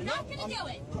BLEASE? Because I'm not going to do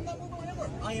it. I'm not moving whatever.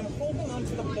 I am holding on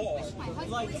to the ball.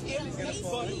 Like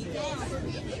everybody.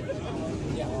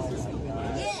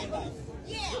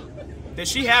 Yeah. Does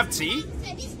she have teeth?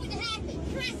 This would happen.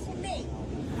 Trust me.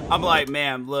 I'm like,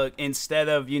 ma'am, look, instead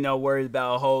of, worried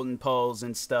about holding poles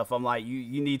and stuff, I'm like,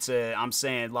 you need to, I'm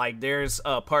saying, like, there's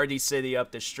a Party City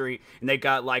up the street, and they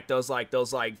got, those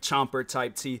chomper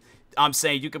type teeth. I'm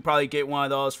saying you could probably get one of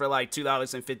those for, like,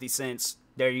 $2.50.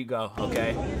 There you go,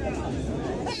 okay?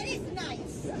 That is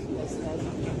nice.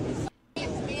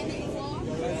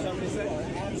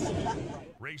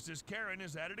 Racist Karen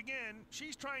is at it again.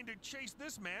 She's trying to chase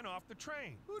this man off the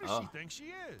train. Who does she think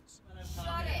she is?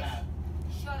 Shut it.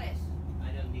 Shut it.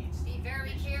 I don't need to. Be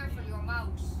very careful, your mouth.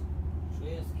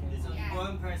 There's only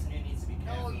one person who needs to be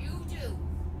careful. No, you do.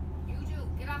 You do.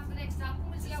 Get off the next stop.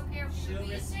 We'll see how careful Show you're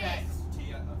being. respect to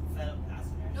your fellow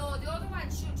passenger. No, the other one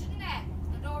should, shouldn't they?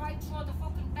 And all right, throw the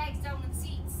fucking bags down in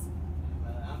seats.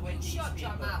 I'm with these shut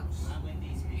your people. mouth. I'm with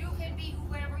these people. You can be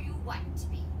whoever you want to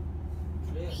be.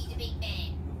 Be the big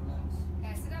man.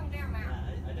 Yeah, sit down there, man.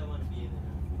 I don't want to be in it.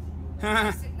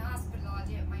 I sit in the hospital all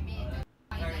day with my mate.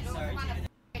 I don't sorry, want to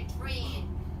train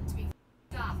to be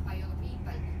off by other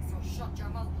people. So shut your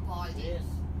mouth, Baldy. Yes,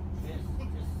 just keep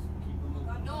it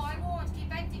moving. No, I won't.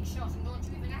 Keep everything shut and don't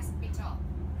you even ask me to. You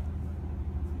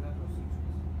have no secrets.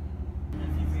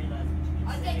 And if you realize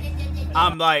what you need to say.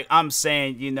 I'm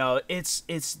saying,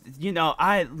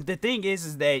 the thing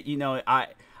is that,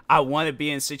 I want to be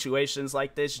in situations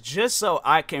like this just so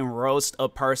I can roast a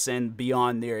person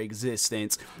beyond their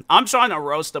existence. I'm trying to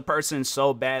roast a person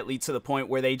so badly to the point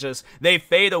where they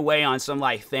fade away on some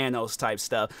like Thanos type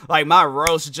stuff. Like my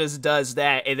roast just does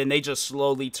that and then they just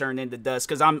slowly turn into dust.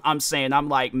 Cause I'm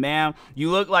like, ma'am,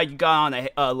 you look like you got on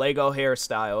a Lego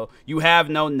hairstyle. You have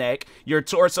no neck. Your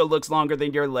torso looks longer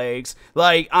than your legs.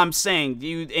 Like I'm saying,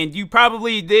 you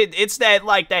probably did. It's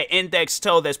that index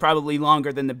toe that's probably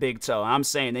longer than the big toe. I'm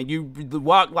saying, and you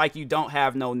walk like you don't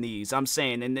have no knees. I'm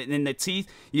saying, and the teeth,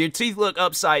 your teeth look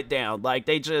upside down. Like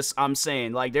I'm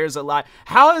saying, like there's a lot.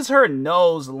 How is her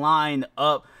nose lined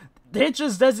up? It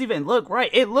just doesn't even look right.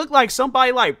 It looked like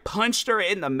somebody like punched her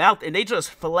in the mouth and they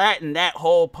just flattened that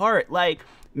whole part. Like,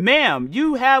 ma'am,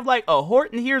 you have like a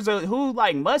Horton Hears a Who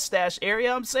like mustache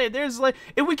area. I'm saying there's like,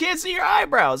 if we can't see your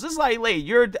eyebrows, it's like,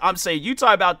 I'm saying you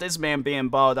talk about this man being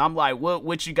bald. I'm like,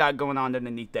 what you got going on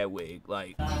underneath that wig?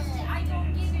 Like, I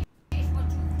don't give a shit what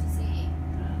you have to say.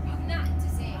 You've nothing to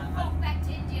say. Go back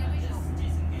to India, will you?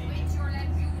 Wait your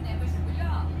left view never will you?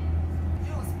 You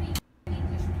don't speak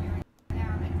English when you're in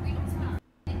Ireland. We don't speak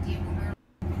India when we're in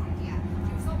India. If you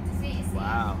have something to say.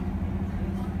 wow.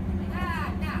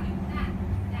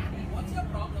 What's your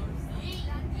problem?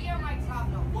 You're my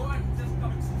problem. Go on, just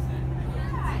come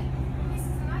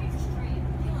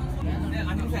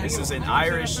and This is an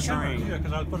Irish train. Yeah,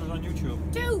 because I'll put it on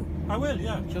YouTube. Do? I will,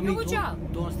 yeah. You would job.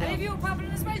 And if you have a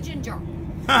problem as well, Ginger.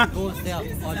 Go step.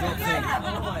 I'll drop in.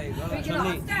 Oh my God. Get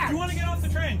off there. Do you want to get off the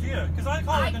train, do you? Because I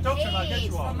call it conductor and I'll get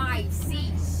you for off. my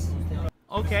seat.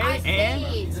 Okay, I and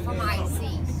paid for my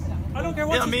seat. I don't care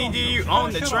what I mean, do you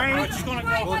own the train? You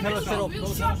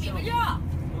shut me, will ya?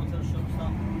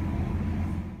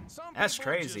 That's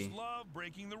People crazy. just love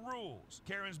breaking the rules.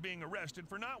 Karen's being arrested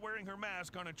for not wearing her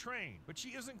mask on a train, but she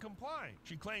isn't complying.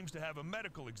 She claims to have a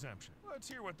medical exemption. Let's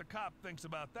hear what the cop thinks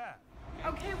about that.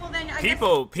 Okay, well then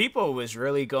people was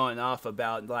really going off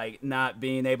about like not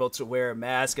being able to wear a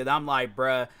mask, and I'm like,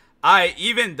 bruh,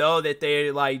 even though that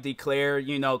they like declare,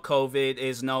 you know, COVID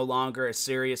is no longer a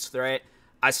serious threat,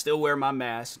 I still wear my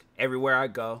mask everywhere I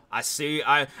go.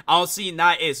 I don't see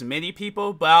not as many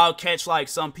people, but I'll catch like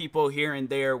some people here and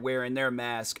there wearing their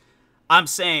mask. I'm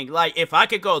saying, like, if I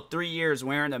could go 3 years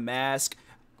wearing a mask,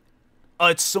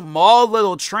 a small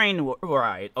little train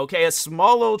ride, okay, a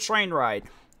small little train ride,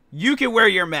 you can wear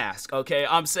your mask, okay?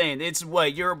 I'm saying it's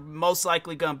what you're most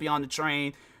likely gonna be on the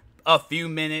train a few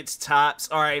minutes tops,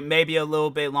 all right, maybe a little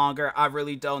bit longer. I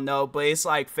really don't know, but it's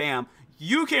like, fam,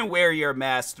 you can wear your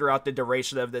mask throughout the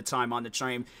duration of the time on the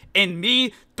train. And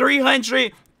me,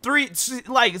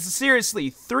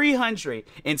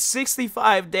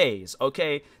 365 days,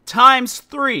 okay, times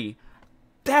 3.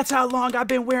 That's how long I've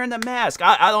been wearing the mask.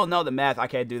 I don't know the math. I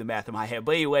can't do the math in my head.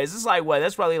 But anyways, it's like, what?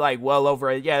 That's probably like well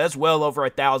over, that's well over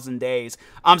 1,000 days.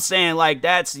 I'm saying, like,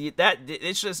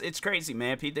 it's crazy,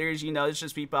 man. There's, you know, it's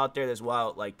just people out there that's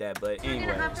wild like that. But anyways.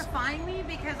 You're gonna have to find me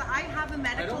because I have a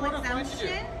medical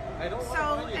exemption.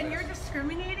 And you're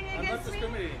discriminating against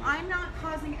me. I'm not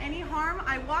causing any harm.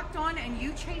 I walked on and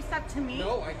you chased up to me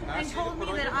and told me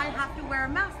that I have to wear a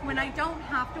mask when I don't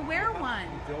have to wear one.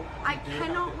 I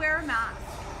cannot wear a mask.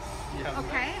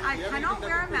 Okay, I cannot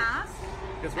wear a mask,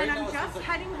 and I'm just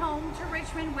heading home to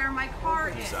Richmond where my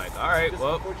car is. Like, all right,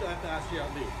 well,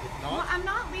 well, I'm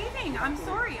not leaving. I'm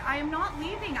sorry, I am not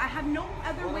leaving. I have no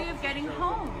other way of getting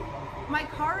home. My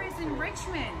car is in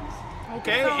Richmond.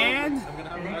 Okay, and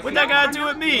what that got to do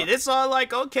with me? It's all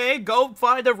like, okay, go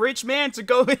find a rich man to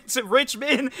go into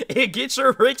Richmond and get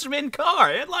your Richmond car.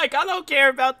 And like, I don't care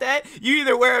about that. You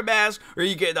either wear a mask or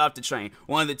you get off the train.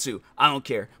 One of the two. I don't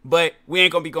care. But we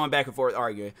ain't gonna be going back and forth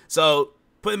arguing. So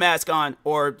put a mask on,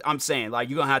 or I'm saying, like,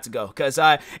 you're gonna have to go, because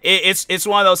it's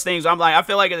one of those things where I'm like, I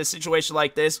feel like in a situation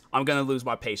like this, I'm gonna lose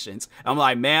my patience. I'm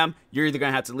like, ma'am, you're either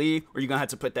gonna have to leave or you're gonna have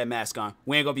to put that mask on.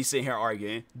 We ain't gonna be sitting here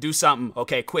arguing. Do something,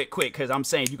 okay, quick, because I'm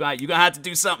saying you're gonna have to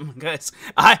do something, because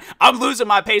I'm losing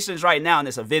my patience right now, and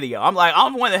it's a video. I'm like, I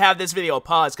don't want to have this video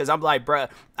paused, because I'm like, bruh,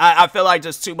 I feel like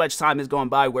just too much time is going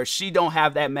by where she don't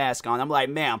have that mask on. I'm like,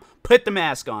 ma'am, put the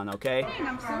mask on, okay?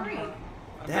 I'm sorry.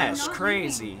 That's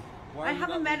crazy. Because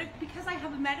I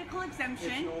have a medical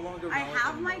exemption. I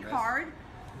have my card.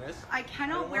 I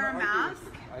cannot wear a mask.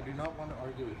 I do not want to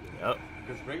argue with you. Yep.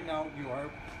 Because right now you're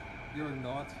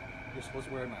supposed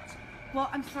to wear a mask. Well,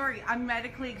 I'm sorry. I'm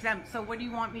medically exempt. So what do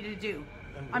you want me to do?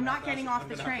 I'm not getting off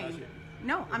the train.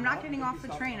 No, I'm not getting off the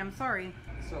train. I'm sorry.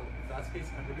 So if that's the case,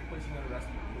 I'm going to be placing an arrest.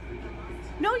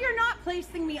 No, you're not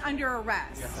placing me under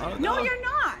arrest. Yes. No, you're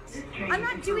not. I'm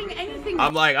not doing anything.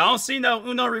 I'm like, I don't see no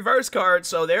Uno reverse card,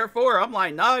 so therefore, I'm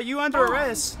like, nah, you under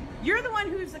arrest. You're the one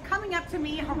who's coming up to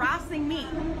me, harassing me.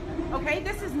 Okay,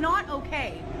 this is not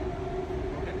okay.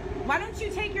 Why don't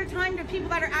you take your time to people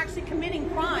that are actually committing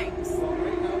crimes?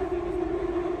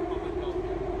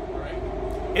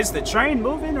 Is the train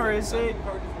moving, or is it?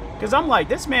 Because I'm like,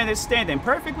 this man is standing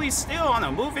perfectly still on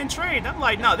a moving train. I'm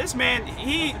like, no, this man,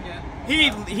 he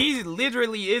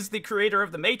literally is the creator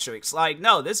of the Matrix. Like,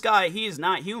 no, this guy, he is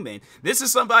not human. This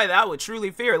is somebody that I would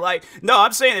truly fear. Like, no,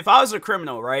 I'm saying if I was a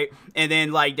criminal, right, and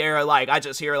then like they're like, I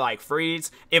just hear like freeze.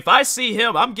 If I see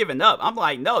him, I'm giving up. I'm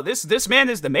like, no, this man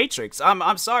is the Matrix.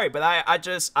 I'm sorry, but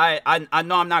I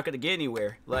know I'm not gonna get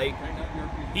anywhere. Like,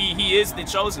 he is the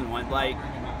chosen one. Like,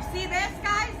 see this,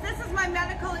 guys? This is my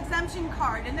medical exemption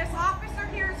card, and this officer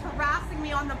here is harassing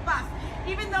me on the bus,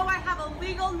 even though I have a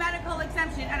legal medical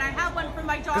exemption and I have one for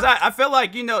my job. Because I feel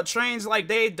like, you know, trains, like,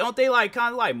 they like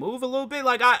kind of like move a little bit.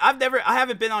 Like, I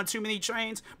haven't been on too many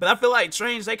trains, but I feel like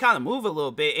trains, they kind of move a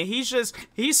little bit, and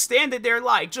he's standing there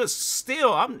like just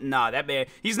still. That man,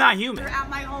 he's not human. They're at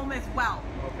my home as well.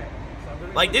 Okay.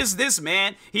 Like this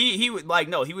man, he would like,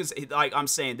 no, he was like, I'm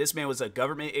saying this man was a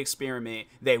government experiment.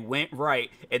 They went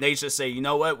right, and they just say, you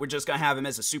know what, we're just gonna have him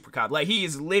as a super cop. Like, he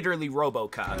is literally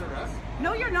RoboCop.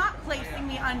 No, you're not placing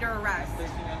me under arrest.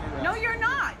 No, you're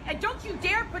not. And don't you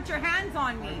dare put your hands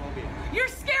on me. You're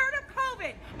scared of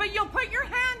COVID, but you'll put your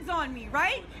hands on me,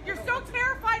 right? You're so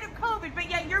terrified of COVID, but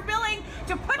yet you're willing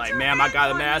to put your hands on me. Like, ma'am, I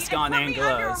got a mask on and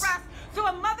gloves. So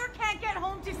a mother can't get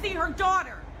home to see her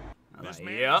daughter. This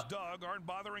man and his dog aren't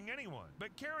bothering anyone,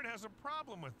 but Karen has a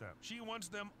problem with them. She wants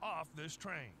them off this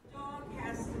train. Dog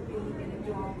has to be in a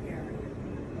dog area.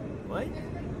 What? You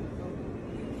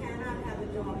cannot have a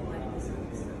dog like this.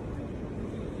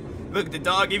 Look, the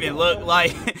dog even looked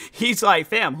like, he's like,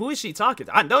 fam, who is she talking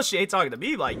to? I know she ain't talking to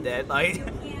me like that. Like,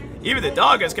 even the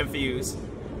dog is confused.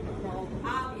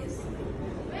 Obviously.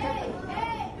 Hey,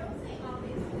 don't say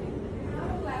obviously.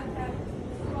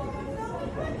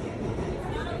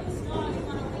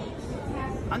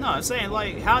 I know, I'm saying,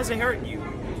 like, how is it hurting you?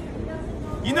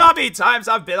 You know how many times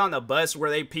I've been on the bus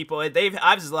where I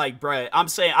was like, bruh, I'm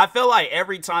saying, I feel like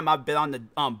every time I've been on the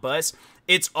bus,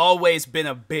 it's always been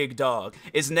a big dog.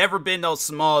 It's never been no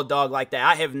small dog like that.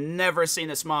 I have never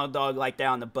seen a small dog like that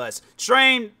on the bus.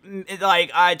 Train,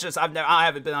 like, I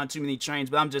haven't been on too many trains,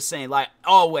 but I'm just saying, like,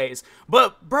 always.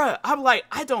 But, bruh, I'm like,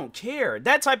 I don't care.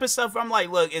 That type of stuff, I'm like,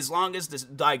 look, as long as,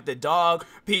 the dog,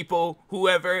 people,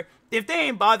 whoever, if they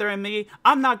ain't bothering me,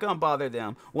 I'm not gonna bother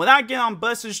them. When I get on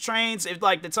buses, trains, it's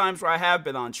like the times where I have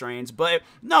been on trains. But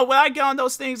no, when I get on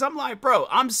those things, I'm like, bro,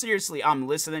 I'm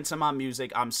listening to my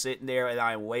music. I'm sitting there and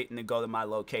I'm waiting to go to my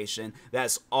location.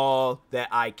 That's all that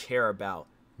I care about.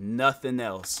 Nothing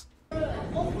else.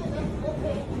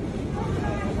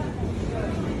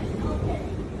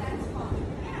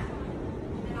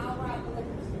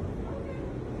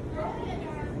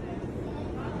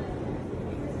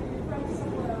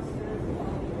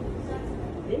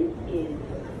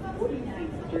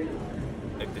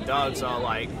 Like the dog's all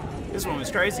like, this one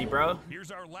was crazy, bro. Here's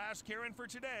our last Karen for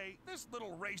today. This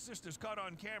little racist is caught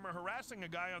on camera harassing a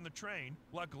guy on the train.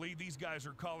 Luckily, these guys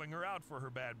are calling her out for her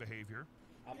bad behavior.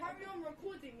 Carry on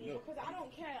recording me because I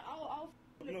don't care. I'll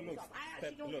look this up. I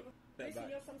actually don't give a listen,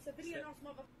 you're some civilian ass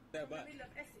motherfucker from the middle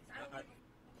of Essex. I don't give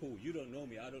a cool, you don't know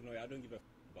me. I don't know you. I don't give a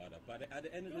about that. But at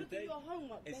the end of the day,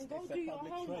 it's a public train.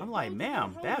 I'm like,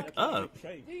 ma'am, back up. Do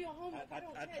your homework.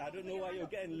 I don't know why you're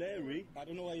getting Larry. I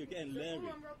don't know why you're getting Larry.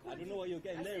 I don't know why you're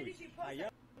getting Larry.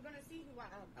 We're gonna see who I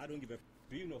am. I don't give a.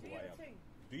 Do you know who I am?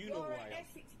 Do you know who I am? You're an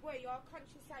Essex boy. You're a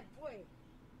countryside boy.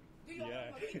 Do your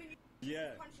homework. Yeah.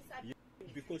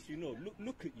 Because you know,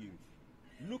 look at you.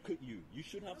 Look at you. You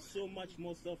should have so much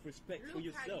more self-respect for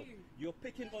yourself. You're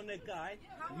picking on a guy,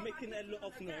 making a lot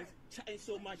of noise, chatting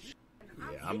so much.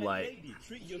 Yeah, I'm like, lady,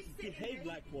 behave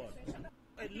like one.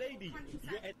 A lady,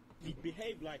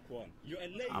 behave like one. You're a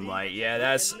lady. I'm like,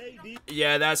 that's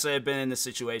been in the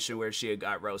situation where she had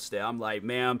got roasted. I'm like,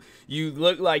 ma'am, you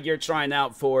look like you're trying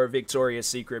out for Victoria's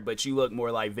Secret, but you look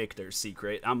more like Victor's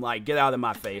Secret. I'm like, get out of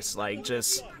my face. Like,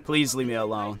 just please leave me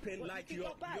alone.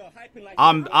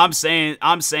 I'm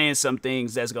saying some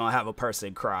things that's gonna have a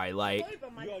person cry. Like,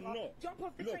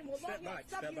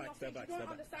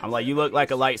 I'm like, you look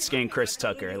like a light-skinned Chris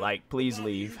Tucker. Like, please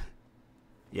leave.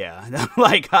 Yeah,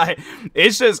 like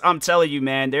it's just, I'm telling you,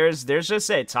 man, there's just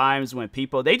at times when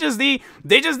people, they just need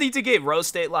to get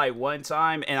roasted like one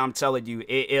time, and I'm telling you,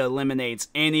 it eliminates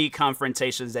any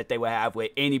confrontations that they would have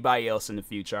with anybody else in the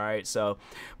future. All right, so,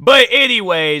 but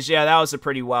anyways, yeah, that was a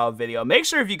pretty wild video. Make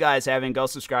sure if you guys haven't, go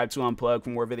subscribe to Unplugged for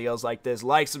more videos like this.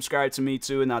 Like, subscribe to me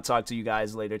too, and I'll talk to you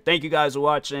guys later. Thank you guys for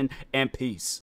watching, and peace.